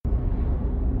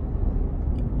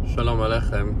Shalom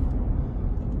Aleichem,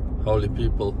 holy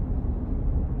people.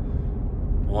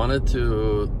 I wanted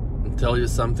to tell you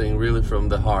something really from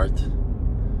the heart.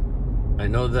 I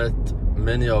know that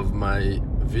many of my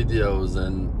videos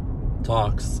and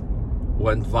talks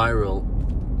went viral,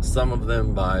 some of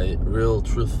them by real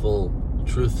truthful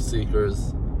truth seekers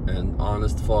and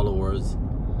honest followers,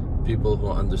 people who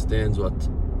understands what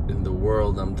in the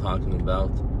world I'm talking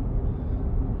about.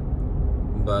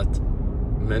 But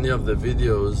many of the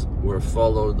videos were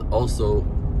followed also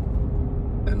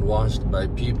and watched by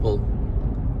people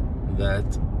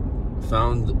that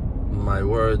found my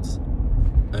words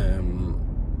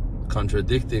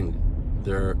contradicting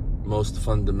their most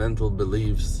fundamental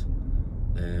beliefs.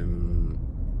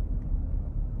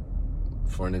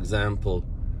 For an example,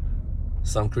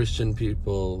 some Christian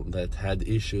people that had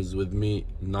issues with me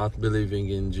not believing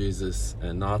in Jesus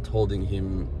and not holding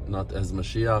him not as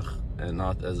Mashiach and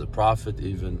not as a prophet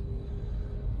even,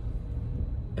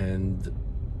 and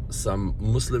some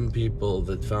Muslim people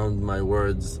that found my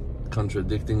words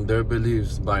contradicting their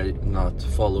beliefs by not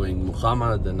following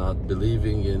Muhammad and not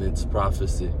believing in its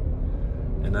prophecy.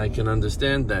 And I can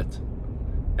understand that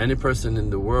any person in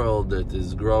the world that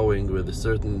is growing with a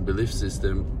certain belief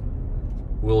system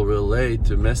will relate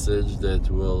to a message that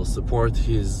will support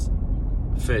his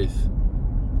faith.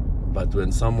 But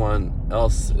when someone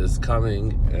else is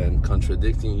coming and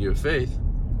contradicting your faith,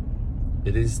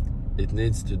 it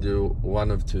needs to do one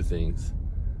of two things.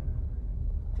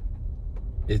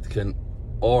 It can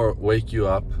or wake you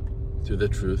up to the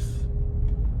truth,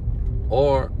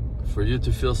 or for you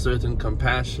to feel certain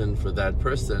compassion for that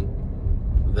person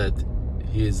that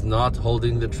he is not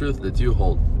holding the truth that you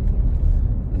hold.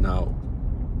 Now,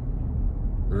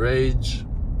 rage,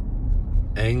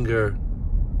 anger,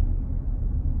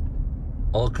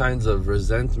 all kinds of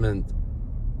resentment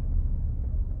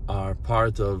are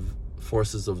part of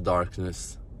forces of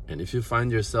darkness. And if you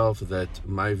find yourself that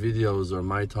my videos or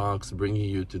my talks bringing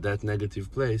you to that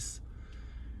negative place,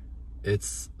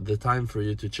 it's the time for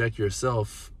you to check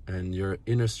yourself and your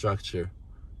inner structure.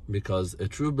 Because a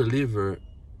true believer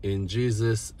in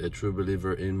Jesus, a true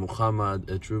believer in Muhammad,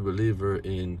 a true believer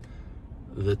in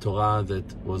the Torah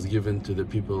that was given to the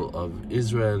people of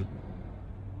Israel,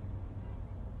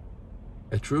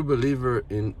 a true believer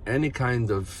in any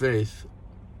kind of faith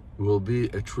will be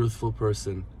a truthful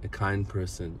person, a kind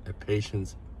person, a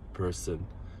patient person,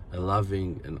 a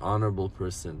loving and honorable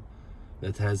person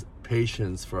that has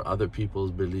patience for other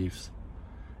people's beliefs.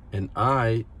 And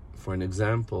I, for an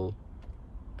example,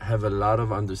 have a lot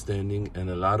of understanding and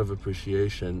a lot of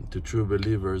appreciation to true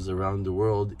believers around the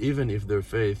world, even if their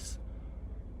faiths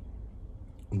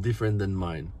different than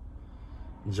mine.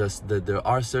 Just that there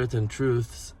are certain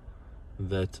truths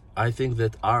that I think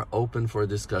that are open for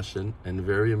discussion and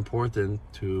very important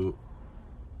to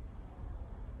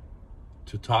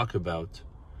talk about.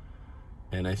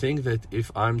 And I think that if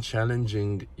I'm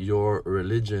challenging your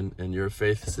religion and your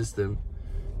faith system,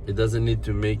 it doesn't need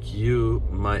to make you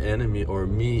my enemy or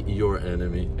me your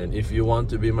enemy. And if you want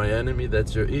to be my enemy,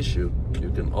 that's your issue.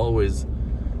 You can always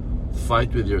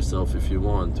fight with yourself if you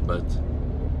want, but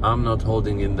I'm not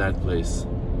holding in that place.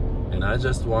 And I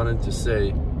just wanted to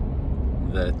say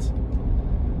that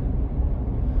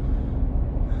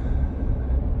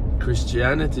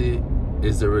Christianity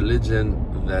is a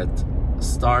religion that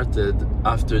started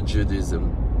after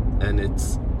Judaism, and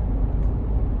it's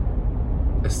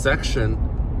a section,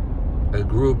 a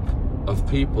group of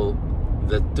people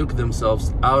that took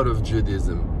themselves out of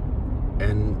Judaism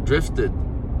and drifted.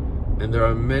 And there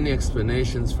are many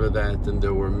explanations for that, and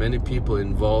there were many people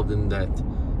involved in that.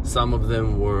 Some of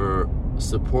them were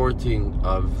supporting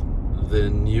of the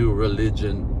new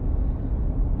religion,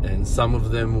 and some of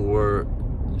them were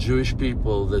Jewish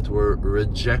people that were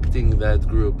rejecting that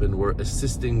group and were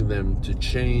assisting them to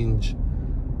change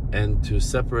and to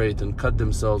separate and cut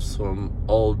themselves from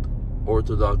old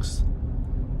Orthodox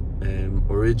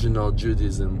original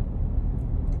Judaism.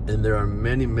 And there are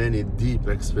many deep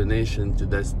explanations to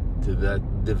that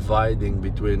dividing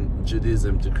between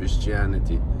Judaism to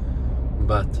Christianity.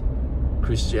 But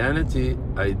Christianity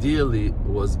ideally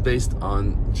was based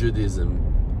on Judaism,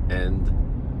 and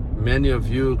many of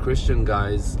you Christian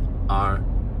guys are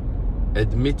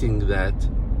admitting that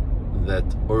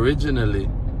originally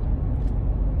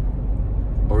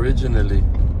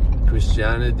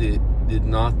Christianity did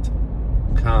not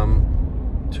come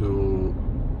to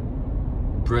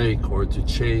break or to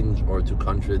change or to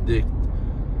contradict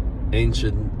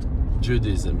ancient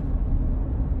Judaism,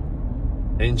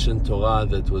 ancient Torah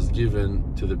that was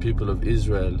given to the people of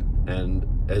Israel. And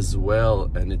as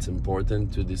well, and it's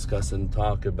important to discuss and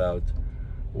talk about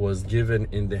was given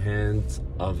in the hands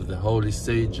of the holy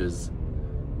sages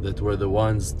that were the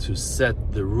ones to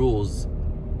set the rules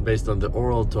based on the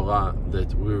oral Torah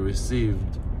that we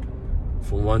received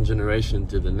from one generation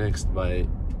to the next by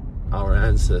our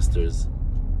ancestors.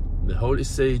 The holy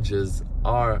sages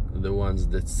are the ones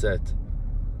that set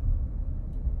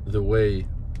the way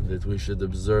that we should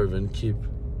observe and keep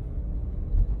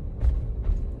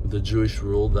the Jewish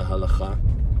rule, the halakha,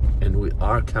 and we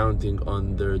are counting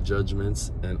on their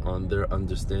judgments and on their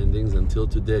understandings until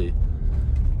today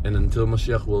and until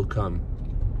Mashiach will come.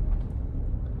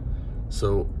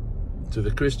 So to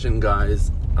the Christian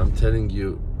guys, I'm telling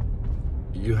you,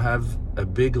 you have a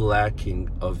big lacking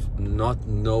of not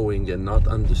knowing and not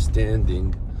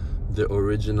understanding the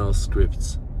original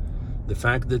scripts. The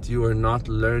fact that you are not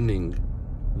learning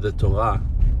the Torah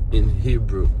in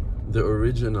Hebrew, the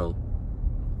original,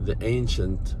 the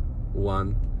ancient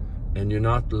one, and you're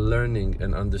not learning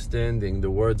and understanding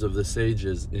the words of the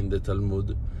sages in the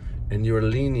Talmud, and you're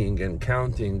leaning and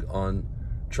counting on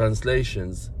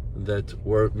translations that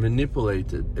were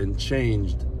manipulated and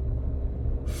changed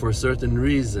for certain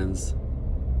reasons,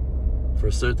 for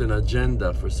certain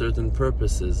agenda, for certain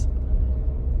purposes,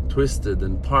 twisted,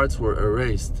 and parts were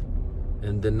erased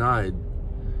and denied.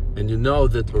 And you know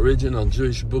that original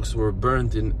Jewish books were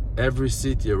burnt in every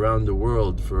city around the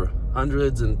world for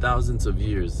hundreds and thousands of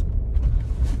years.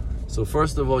 So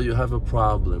first of all, you have a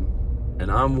problem, and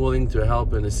I'm willing to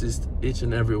help and assist each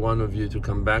and every one of you to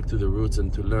come back to the roots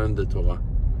and to learn the Torah.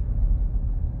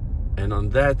 And on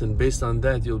that, and based on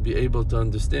that, you'll be able to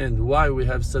understand why we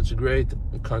have such great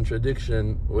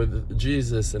contradiction with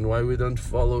Jesus and why we don't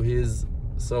follow his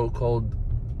so-called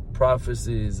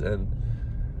prophecies and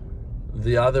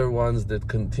the other ones that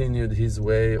continued his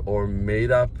way or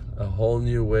made up a whole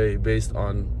new way based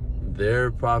on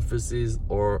their prophecies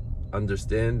or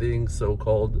understanding,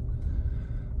 so-called,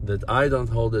 that I don't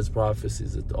hold as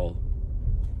prophecies at all.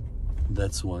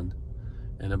 That's one.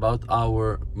 And about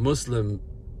our Muslim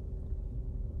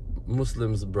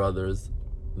brothers,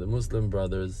 the Muslim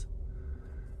brothers,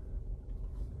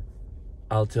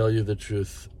 I'll tell you the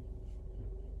truth.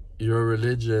 Your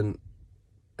religion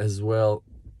as well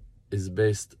is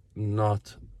based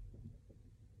not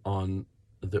on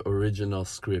the original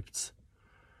scripts.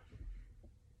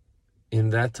 In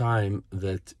that time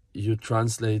that you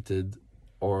translated,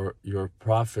 or your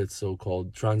prophet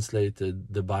so-called translated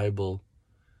the Bible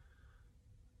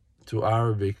to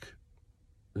Arabic,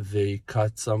 they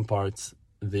cut some parts,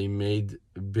 they made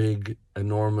big,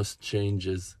 enormous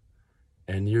changes,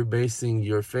 and you're basing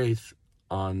your faith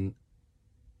on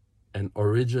an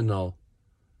original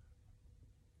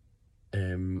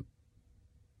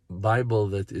Bible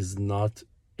that is not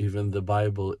even the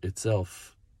Bible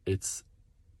itself. It's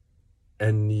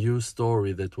a new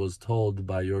story that was told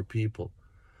by your people.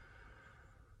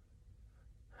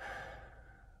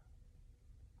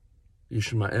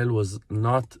 Ishmael was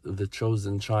not the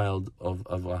chosen child of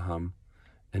Abraham,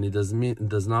 and it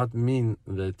does not mean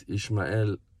that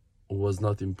Ishmael was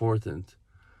not important,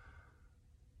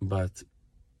 but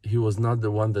he was not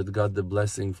the one that got the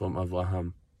blessing from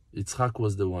Abraham. Yitzchak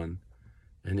was the one.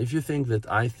 And if you think that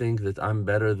I think that I'm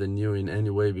better than you in any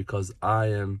way because I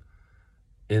am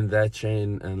in that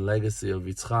chain and legacy of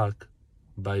Yitzchak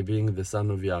by being the son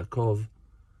of Yaakov,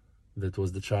 that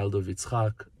was the child of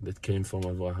Yitzchak that came from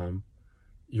Abraham,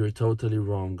 you're totally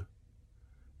wrong.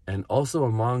 And also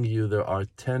among you there are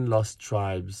 10 lost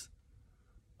tribes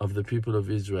of the people of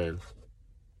Israel.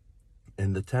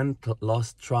 And the 10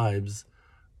 lost tribes,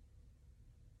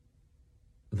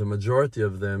 the majority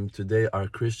of them today are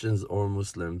Christians or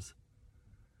Muslims.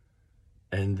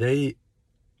 And they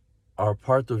are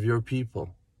part of your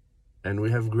people. And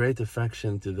we have great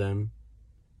affection to them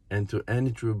and to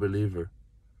any true believer.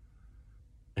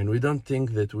 And we don't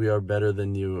think that we are better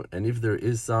than you. And if there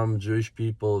is some Jewish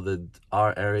people that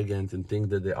are arrogant and think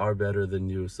that they are better than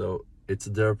you, so it's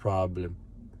their problem.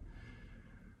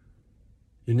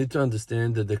 You need to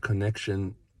understand that the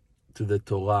connection to the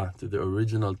Torah, to the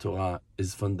original Torah,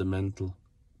 is fundamental,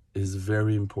 is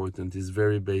very important, is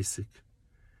very basic.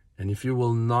 And if you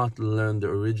will not learn the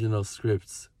original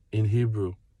scripts in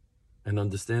Hebrew and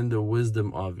understand the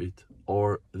wisdom of it,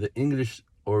 or the English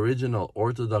original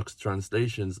Orthodox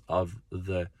translations of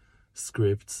the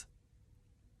scripts,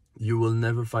 you will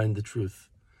never find the truth,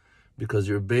 because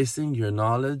you're basing your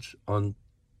knowledge on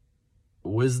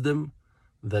wisdom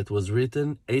that was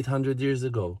written 800 years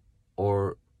ago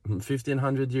or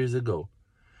 1500 years ago.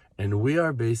 And we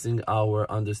are basing our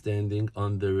understanding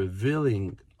on the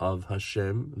revealing of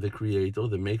Hashem, the creator,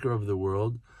 the maker of the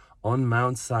world, on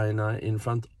Mount Sinai in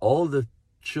front of all the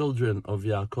children of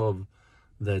Yaakov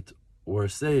that were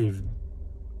saved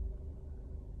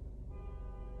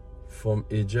from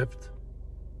Egypt,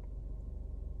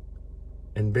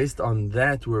 and based on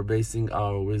that we're basing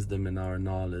our wisdom and our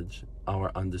knowledge,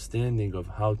 our understanding of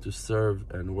how to serve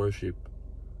and worship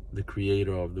the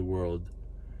creator of the world.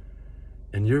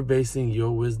 And you're basing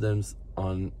your wisdoms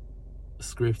on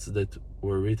scripts that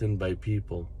were written by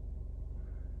people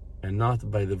and not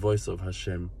by the voice of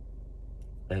Hashem.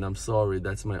 And I'm sorry,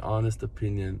 that's my honest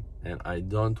opinion, and I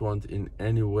don't want in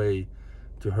any way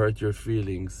to hurt your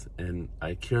feelings, and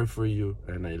I care for you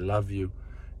and I love you,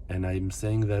 and I'm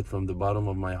saying that from the bottom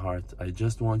of my heart. I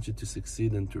just want you to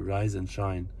succeed and to rise and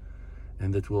shine,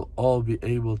 and that we'll all be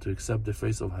able to accept the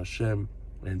face of Hashem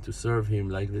and to serve Him,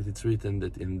 like that it's written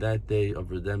that in that day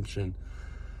of redemption,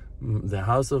 the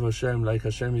house of Hashem, like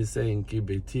Hashem is saying, Ki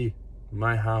Beiti,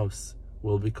 my house,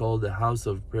 will be called the house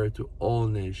of prayer to all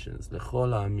nations,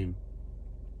 Lechol Ha'amim.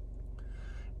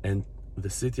 And the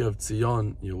city of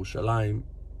Zion, Yerushalayim,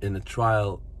 in a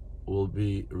trial will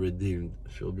be redeemed,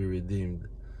 shall be redeemed.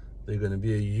 There's going to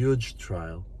be a huge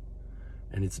trial.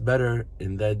 And it's better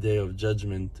in that day of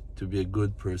judgment to be a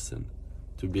good person,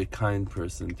 to be a kind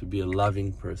person, to be a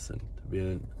loving person, to be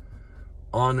an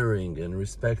honoring and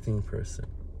respecting person.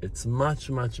 It's much,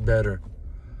 much better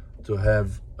to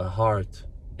have a heart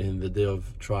in the day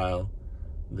of trial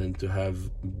than to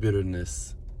have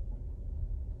bitterness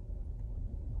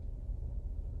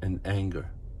and anger.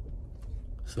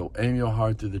 So aim your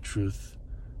heart to the truth,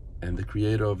 and the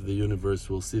creator of the universe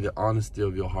will see the honesty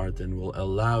of your heart and will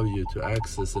allow you to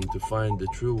access and to find the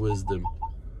true wisdom,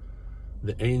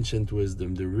 the ancient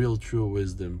wisdom, the real true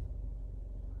wisdom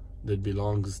that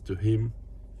belongs to Him,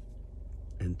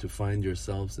 and to find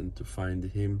yourselves and to find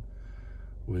Him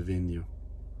within you.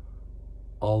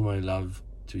 All my love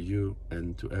to you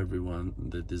and to everyone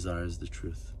that desires the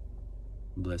truth.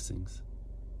 Blessings.